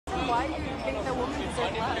why do you think that women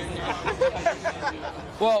deserve less?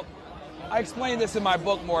 Well, I explain this in my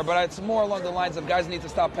book more, but it's more along the lines of guys need to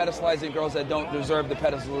stop pedestalizing girls that don't deserve the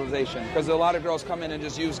pedestalization. Because a lot of girls come in and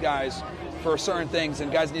just use guys for certain things,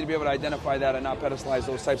 and guys need to be able to identify that and not pedestalize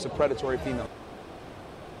those types of predatory females.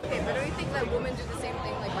 Okay, but do you think that women do the same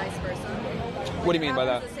thing, like vice versa? What do you mean by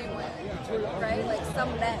that? The same way, right? Like some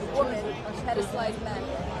women pedestalize men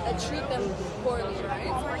that treat them poorly, right?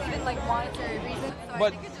 Or even like monetary reasons. So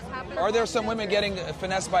But I think it just happens. are there some women getting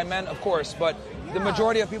finessed by men? Of course, but the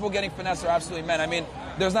majority of people getting finessed are absolutely men. I mean,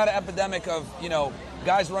 there's not an epidemic of,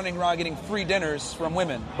 guys running around getting free dinners from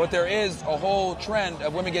women, but there is a whole trend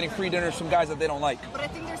of women getting free dinners from guys that they don't like. But I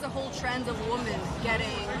think there's a whole trend of women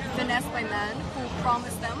getting finessed by men who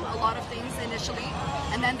promise them a lot of things initially,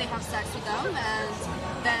 and then they have sex with them, and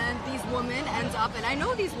then these women end up, and I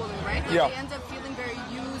know these women, right? Like They end up feeling very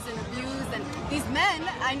used and abused, and these men,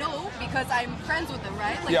 I know because I'm friends with them,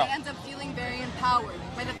 right? Like they end up feeling very empowered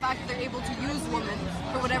by the fact that they're able to use women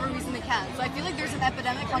for whatever reason they can. So I feel like there's an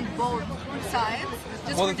epidemic on both sides.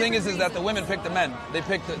 Well, the thing is that the women pick the men. They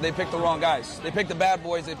pick the wrong guys. They pick the bad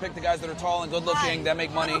boys. They pick the guys that are tall and good looking, that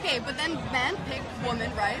make money. Okay, but then men pick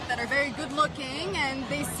women, right, that are very good looking, and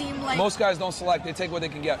they seem like... Most guys don't select. They take what they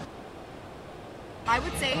can get. I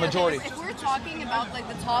would say, majority. If we're talking about like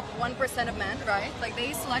the top 1% of men, right, like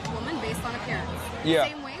they select women based on appearance. Yeah.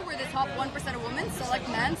 Same way where the top 1% of women select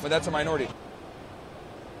men. But that's a minority.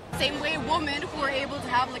 Same way women who are able to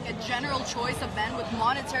have like a general choice of men with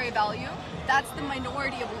monetary value, that's the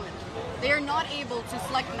minority of women. They are not able to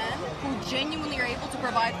select men who genuinely are able to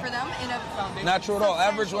provide for them in a... Not true at all.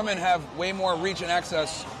 Average women have way more reach and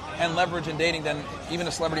access and leverage in dating than even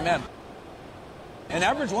a celebrity man. An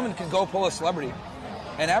average woman can go pull a celebrity.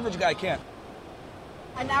 An average guy can't.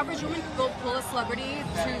 An average woman can go pull a celebrity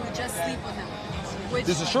to just sleep with him.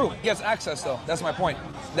 This is true. He has access, though. That's my point.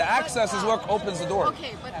 The access is what opens the door.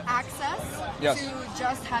 Okay, but access to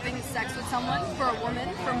just having sex with someone for a woman,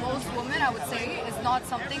 for most women, I would say, is not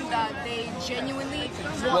something that they genuinely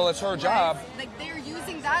want. Well, it's her job. Like, they're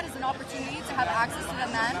using that as an opportunity to have access to the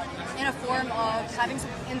man in a form of having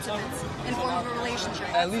some intimate, in form of a relationship.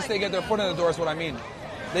 At least they get their foot in the door is what I mean.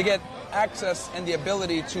 They get access and the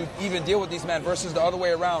ability to even deal with these men versus the other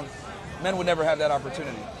way around. Men would never have that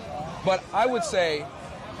opportunity. But I would say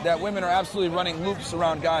that women are absolutely running loops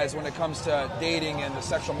around guys when it comes to dating and the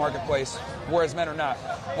sexual marketplace, whereas men are not.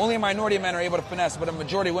 Only a minority of men are able to finesse, but a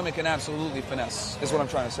majority of women can absolutely finesse, is what I'm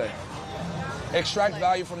trying to say. Extract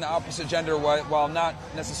value from the opposite gender while not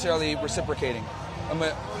necessarily reciprocating.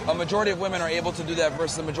 A majority of women are able to do that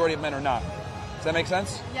versus the majority of men are not. Does that make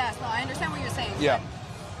sense? Yes, no, I understand what you're saying. Yeah.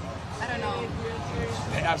 I don't know.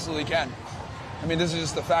 They absolutely can. I mean, this is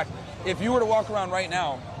just the fact. If you were to walk around right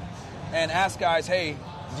now and ask guys, hey,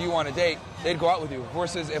 do you want to date? They'd go out with you.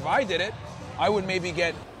 Versus if I did it, I would maybe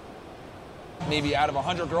get, out of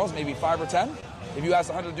 100 girls, maybe 5 or 10. If you asked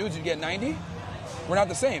 100 dudes, you'd get 90. We're not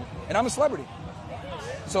the same. And I'm a celebrity.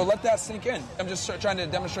 So let that sink in. I'm just trying to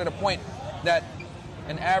demonstrate a point that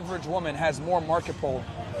an average woman has more market pull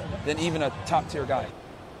than even a top-tier guy.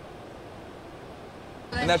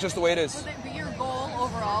 And that's just the way it is. But your goal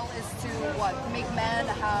overall is to, what, make men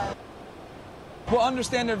have... Well,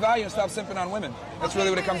 understand their value and stop simping on women. That's really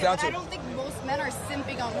what it comes down to. I don't think most men are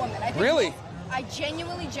simping on women. I think really? I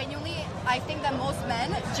genuinely, I think that most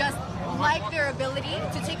men just like their ability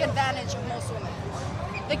to take advantage of most women.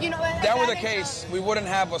 Like, if that were the case, we wouldn't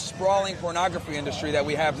have a sprawling pornography industry that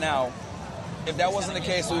we have now. If that wasn't the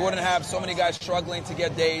case, we wouldn't have so many guys struggling to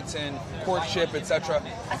get dates and courtship, etc.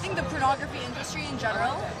 I think the pornography industry in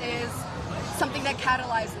general is something that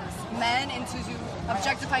catalyzes men into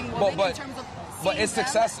objectifying women in terms of... But its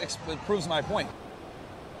success proves my point.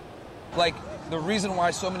 Like, the reason why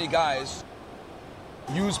so many guys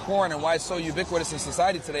use porn and why it's so ubiquitous in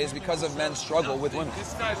society today is because of men's struggle with women.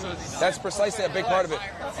 That's precisely a big part of it.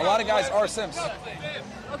 A lot of guys are simps.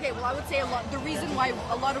 Okay, well, I would say the reason why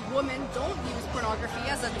a lot of women don't use pornography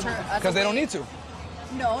as a term... Because they don't need to.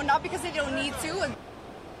 No, not because they don't need to,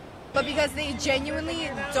 but because they genuinely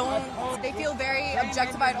don't, they feel very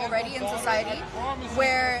objectified already in society,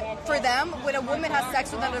 where for them, when a woman has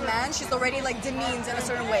sex with another man, she's already like demeaned in a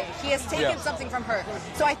certain way. He has taken something from her.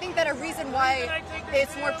 So I think that a reason why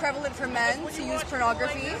it's more prevalent for men to use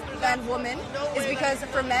pornography than women is because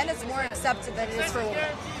for men it's more accepted than it is for women.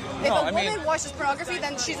 If a woman watches pornography,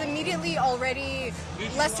 then she's immediately already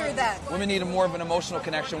lesser than. Women need more of an emotional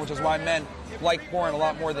connection, which is why men like porn a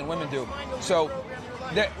lot more than women do. So,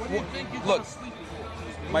 look,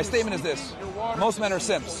 my statement is this. Most men are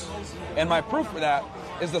simps. And my proof for that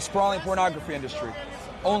is the sprawling pornography industry.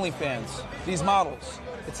 OnlyFans, these models,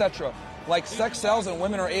 etc. like sex sells and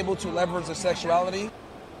women are able to leverage their sexuality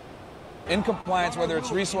in compliance, whether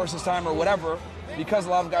it's resources, time, or whatever, because a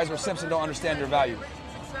lot of guys are simps and don't understand their value.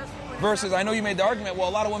 Versus, I know you made the argument, well,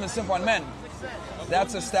 a lot of women simp on men.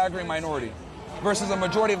 That's a staggering minority. Versus a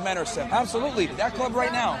majority of men are simp. Absolutely. That club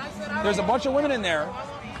right now, there's a bunch of women in there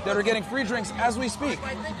that are getting free drinks as we speak,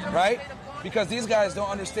 right? Because these guys don't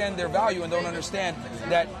understand their value and don't understand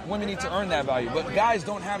that women need to earn that value. But guys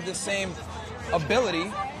don't have the same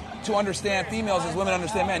ability to understand females as women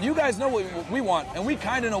understand men. You guys know what we want, and we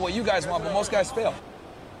kind of know what you guys want, but most guys fail.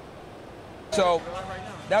 So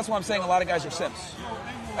that's why I'm saying a lot of guys are simps.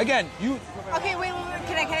 Again, you... Okay, wait,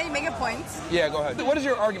 can I make a point? Yeah, go ahead. What is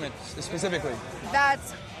your argument specifically? That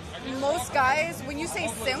most guys, when you say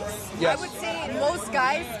simps, yes. I would say most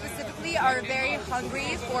guys specifically are very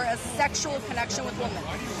hungry for a sexual connection with women.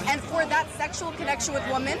 And for that sexual connection with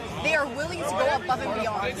women, they are willing to go above and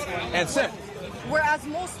beyond. And simp. Whereas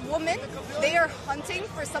most women, they are hunting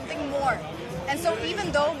for something more. And so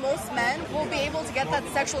even though most men will be able to get that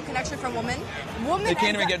sexual connection from women they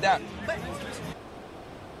can't even get that. But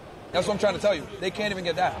that's what I'm trying to tell you. They can't even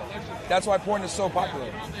get that. That's why porn is so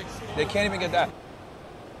popular. They can't even get that.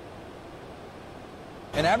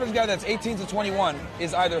 An average guy that's 18 to 21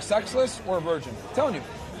 is either sexless or a virgin. I'm telling you.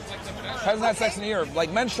 Hasn't had sex in a year.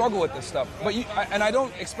 Like, men struggle with this stuff. But and I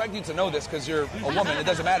don't expect you to know this because you're a woman. It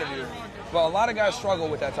doesn't matter to you. But a lot of guys struggle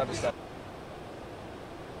with that type of stuff.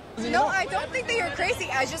 No, I don't think that you're crazy.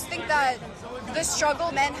 I just think that the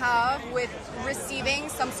struggle men have with receiving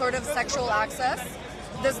some sort of sexual access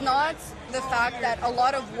does not the fact that a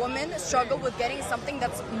lot of women struggle with getting something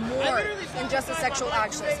that's more than just a sexual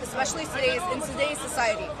access, especially in today's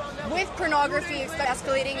society. With pornography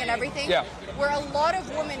escalating and everything, yeah. Where a lot of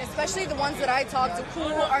women, especially the ones that I talk to,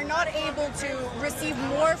 who are not able to receive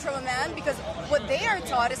more from a man because what they are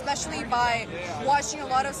taught, especially by watching a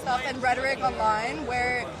lot of stuff and rhetoric online,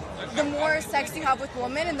 where the more sex you have with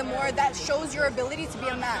women and the more that shows your ability to be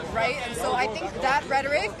a man, right? And so I think that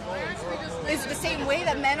rhetoric is the same way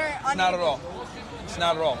that men are unable. Not at all. It's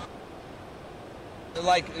not at all.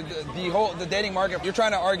 Like the dating market, you're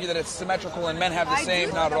trying to argue that it's symmetrical and men have the same.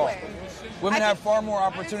 Not at all. Women have far more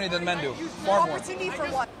opportunity than men do. Far more. Opportunity for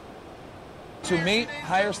what? To meet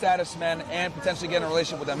higher status men and potentially get in a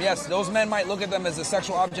relationship with them. Yes, those men might look at them as a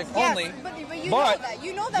sexual object only. But you know that.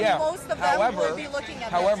 You know that yeah, most of them will be looking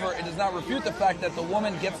at However, it does not refute the fact that the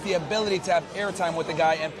woman gets the ability to have airtime with the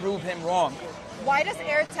guy and prove him wrong. Why does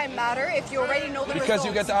airtime matter if you already know the results? Because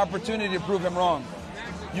you get the opportunity to prove him wrong.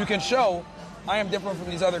 You can show, I am different from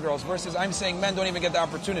these other girls, versus I'm saying men don't even get the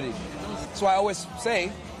opportunity. So I always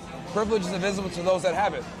say, privilege is invisible to those that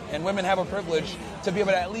have it. And women have a privilege to be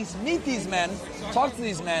able to at least meet these men, talk to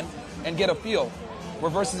these men, and get a feel. Where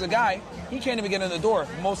versus a guy, he can't even get in the door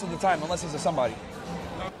most of the time unless he's a somebody.